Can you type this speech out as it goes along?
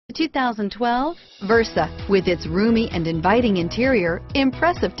2012 Versa. With its roomy and inviting interior,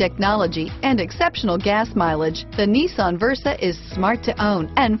 impressive technology, and exceptional gas mileage, the Nissan Versa is smart to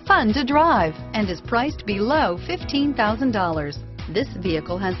own and fun to drive and is priced below $15,000. This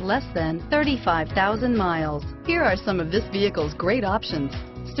vehicle has less than 35,000 miles. Here are some of this vehicle's great options: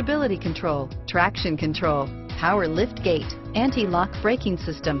 stability control, traction control, power lift gate, anti-lock braking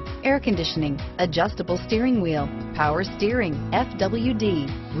system, air conditioning, adjustable steering wheel, power steering, FWD,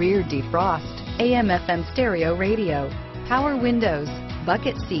 rear defrost, AM/FM stereo radio, power windows,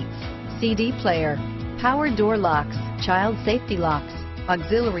 bucket seats, CD player, power door locks, child safety locks,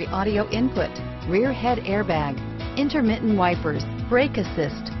 auxiliary audio input, rear head airbag, intermittent wipers, brake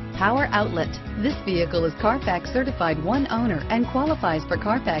assist, power outlet. This vehicle is Carfax certified one owner and qualifies for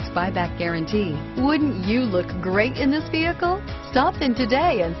Carfax buyback guarantee. Wouldn't you look great in this vehicle? Stop in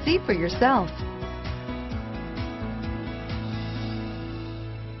today and see for yourself.